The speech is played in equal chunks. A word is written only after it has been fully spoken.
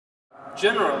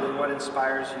generally what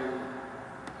inspires your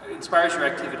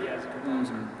activity as a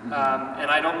composer.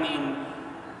 And I don't mean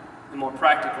the more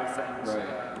practical things,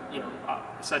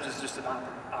 such as just an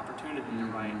opportunity to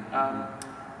write.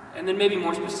 And then maybe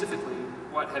more specifically,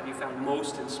 what have you found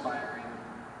most inspiring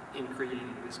in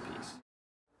creating this piece?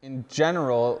 In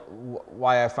general,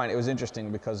 why I find it was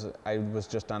interesting, because I was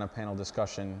just on a panel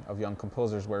discussion of young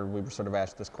composers where we were sort of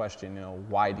asked this question,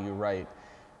 why do you write?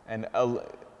 And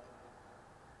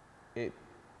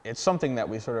it's something that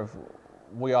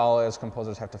we all as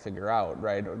composers have to figure out,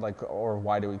 right? Or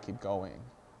why do we keep going?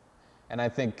 And I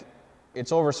think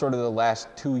it's over sort of the last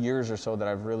 2 years or so that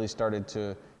I've really started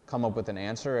to come up with an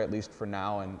answer, at least for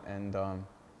now. And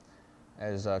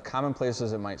as commonplace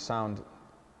as it might sound,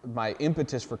 my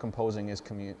impetus for composing is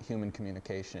human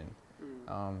communication.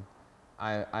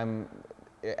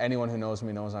 Anyone who knows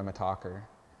me knows I'm a talker.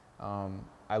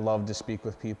 I love to speak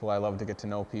with people. I love to get to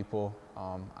know people.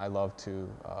 I love to,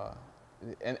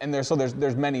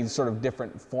 there's many sort of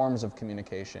different forms of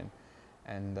communication,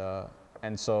 and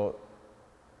so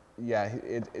yeah,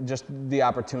 it just the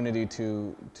opportunity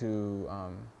to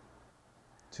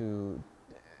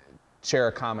share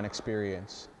a common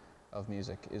experience of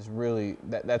music is really,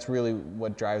 that's really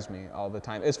what drives me all the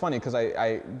time. It's funny because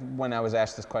when I was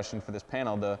asked this question for this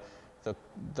panel,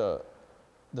 the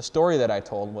story that I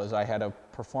told was I had a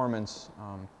performance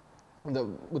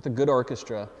with a good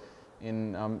orchestra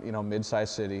in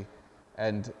mid-sized city,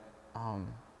 and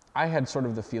I had sort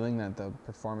of the feeling that the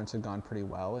performance had gone pretty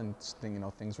well, and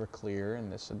things were clear,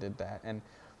 and this and did that, and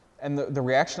the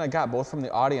reaction I got both from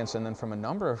the audience and then from a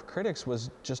number of critics was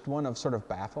just one of sort of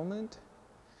bafflement.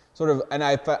 And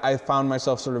I found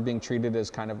myself sort of being treated as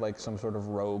kind of like some sort of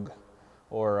rogue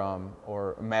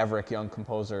or maverick young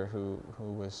composer who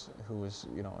was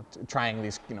trying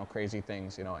these crazy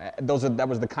things. That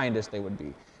was the kindest they would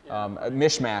be. A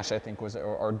mishmash, I think, was,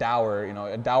 or dour.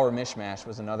 A dour mishmash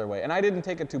was another way. And I didn't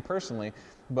take it too personally,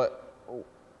 but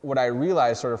what I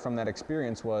realized sort of from that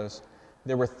experience was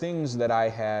there were things that I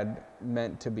had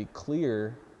meant to be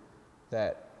clear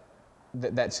that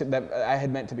I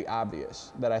had meant to be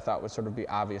obvious, that I thought would sort of be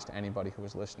obvious to anybody who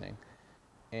was listening,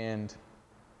 and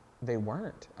they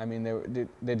weren't. I mean,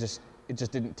 it just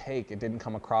didn't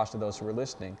come across to those who were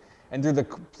listening. And through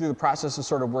the process of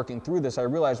sort of working through this, I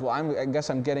realized, well, I guess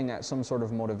I'm getting at some sort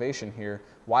of motivation here.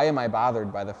 Why am I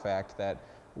bothered by the fact that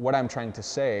what I'm trying to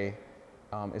say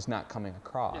is not coming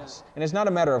across? Yeah. And it's not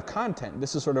a matter of content.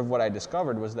 This is sort of what I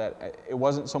discovered, was that it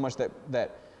wasn't so much that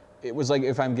it was like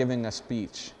if I'm giving a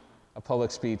speech, a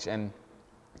public speech, and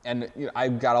I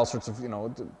got all sorts of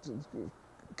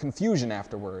confusion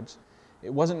afterwards.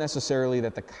 It wasn't necessarily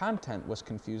that the content was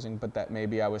confusing, but that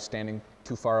maybe I was standing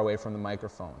too far away from the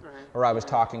microphone, or I was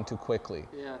talking too quickly,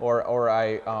 or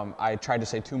I tried to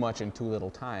say too much in too little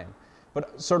time.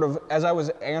 But sort of as I was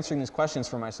answering these questions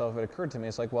for myself, it occurred to me,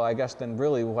 it's like, well, I guess then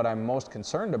really what I'm most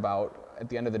concerned about at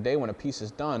the end of the day when a piece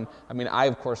is done, I mean, I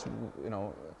of course,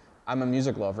 I'm a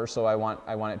music lover, so I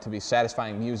want it to be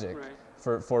satisfying music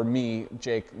for me,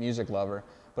 Jake, music lover,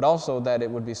 but also that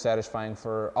it would be satisfying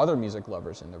for other music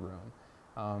lovers in the room.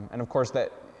 And of course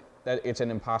that it's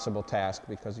an impossible task,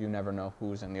 because you never know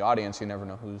who's in the audience, you never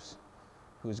know who's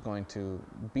going to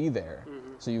be there.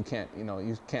 So you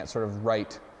can't sort of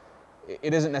write.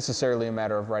 It isn't necessarily a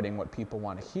matter of writing what people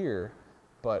want to hear,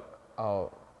 but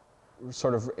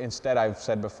sort of instead, I've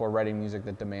said before, writing music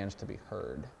that demands to be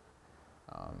heard,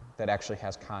 that actually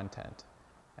has content.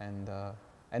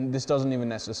 And this doesn't even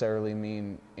necessarily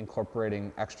mean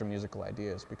incorporating extra musical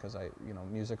ideas, because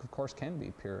music, of course, can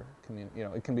be pure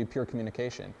it can be pure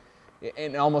communication,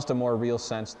 in almost a more real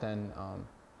sense than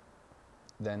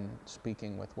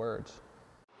speaking with words.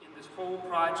 In this whole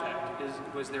project,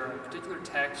 was there a particular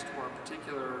text or a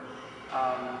particular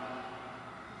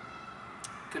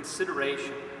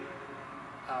consideration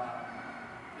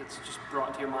that's just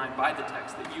brought to your mind by the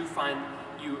text that you find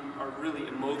you are really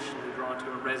emotionally drawn to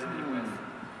or resonate with?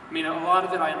 I mean, a lot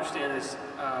of it I understand is,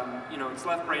 it's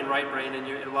left brain, right brain, and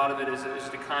a lot of it is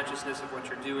the consciousness of what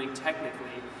you're doing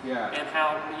technically, and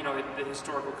how, the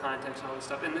historical context and all this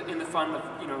stuff, and in the fun of,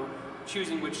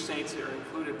 choosing which saints are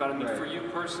included. But I mean, for you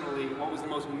personally, what was the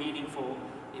most meaningful,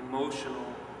 emotional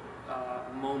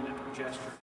moment or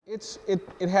gesture?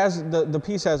 It has, the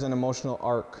piece has an emotional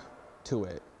arc to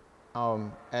it.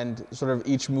 And sort of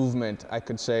each movement, I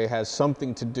could say, has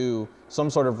something to do, some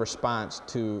sort of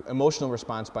emotional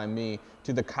response by me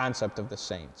to the concept of the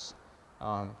saints,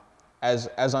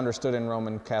 as understood in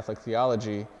Roman Catholic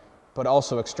theology, but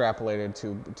also extrapolated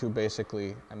to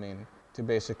basically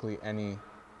any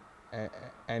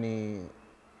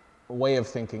way of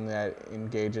thinking that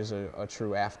engages a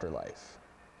true afterlife.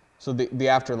 So the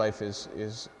afterlife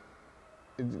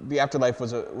the afterlife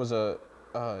was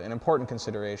an important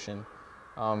consideration,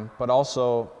 but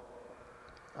also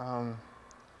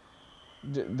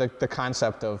the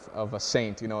concept of a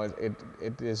saint.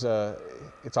 It's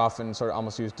often sort of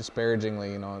almost used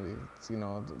disparagingly.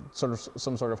 Sort of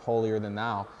some sort of holier than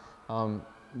thou.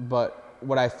 But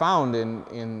what I found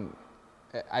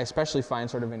I especially find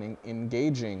sort of in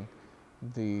engaging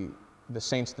the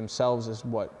saints themselves is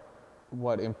what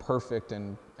imperfect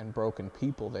and broken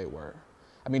people they were.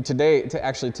 I mean,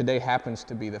 today happens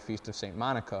to be the Feast of St.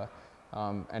 Monica,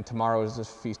 and tomorrow is the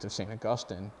Feast of St.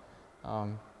 Augustine.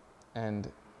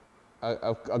 And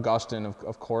Augustine,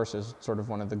 of course, is sort of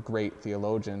one of the great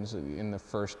theologians in the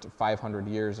first 500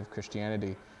 years of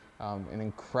Christianity. An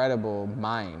incredible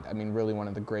mind. I mean, really one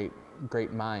of the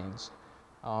great minds.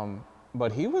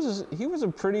 But he was a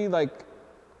pretty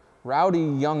rowdy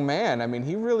young man. I mean,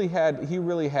 he really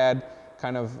had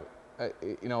kind of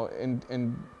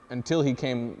until he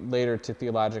came later to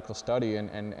theological study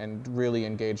and really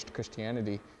engaged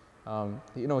Christianity.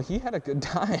 He had a good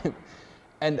time.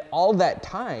 And all that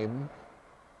time,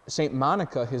 St.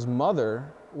 Monica, his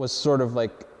mother, was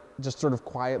just sort of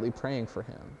quietly praying for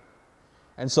him.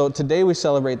 And so today we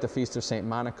celebrate the Feast of St.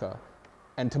 Monica,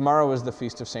 and tomorrow is the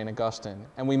Feast of St. Augustine.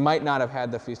 And we might not have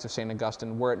had the Feast of St.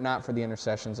 Augustine were it not for the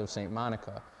intercessions of St.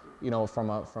 Monica,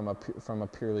 from a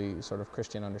purely sort of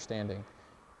Christian understanding.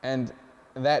 And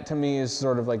that to me is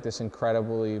sort of like this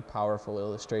incredibly powerful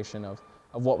illustration of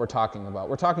what we're talking about.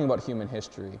 We're talking about human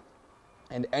history.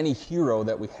 And any hero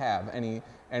that we have, any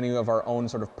of our own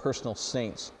sort of personal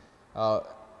saints,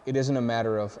 it isn't a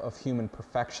matter of human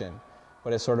perfection,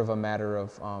 but it's sort of a matter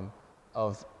of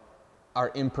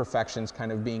our imperfections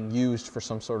kind of being used for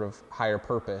some sort of higher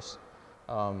purpose.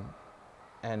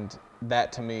 And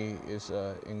that to me is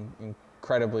an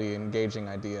incredibly engaging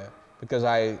idea, because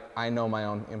I know my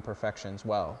own imperfections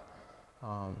well.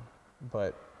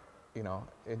 But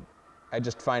I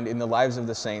just find in the lives of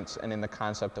the saints and in the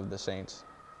concept of the saints,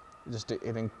 I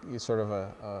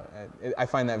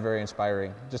find that very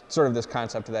inspiring. Just sort of this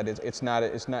concept that it's not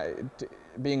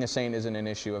being a saint isn't an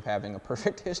issue of having a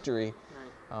perfect history,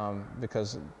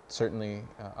 because certainly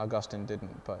Augustine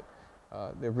didn't. But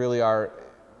there really are,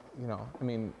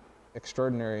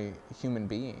 extraordinary human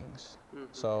beings. Mm-hmm.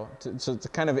 So to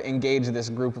kind of engage this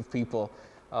group of people.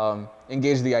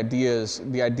 Engage the ideas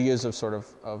of sort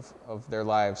of their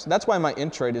lives. That's why my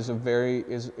introit is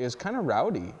kind of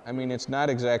rowdy. I mean, it's not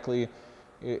exactly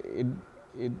it's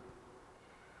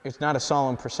not a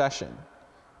solemn procession.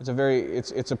 It's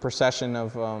a procession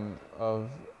of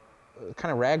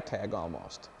kind of ragtag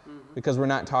almost, mm-hmm. because we're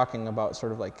not talking about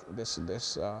sort of like this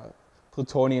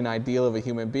Platonian ideal of a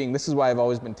human being. This is why I've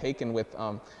always been taken with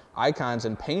icons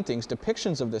and paintings,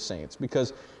 depictions of the saints,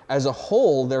 because as a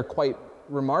whole they're quite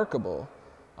remarkable,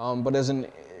 but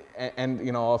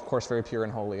of course very pure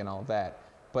and holy and all of that.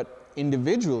 But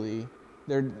individually,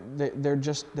 they're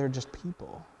just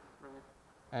people, right.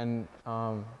 And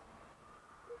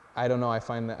I don't know. I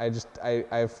find that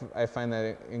I find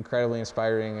that incredibly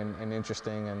inspiring and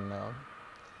interesting, and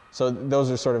so those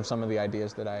are sort of some of the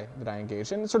ideas that I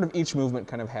engage in. And sort of each movement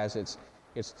kind of has its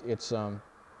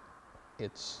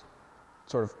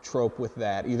sort of trope with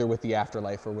that, either with the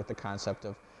afterlife or with the concept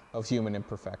of human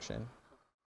imperfection.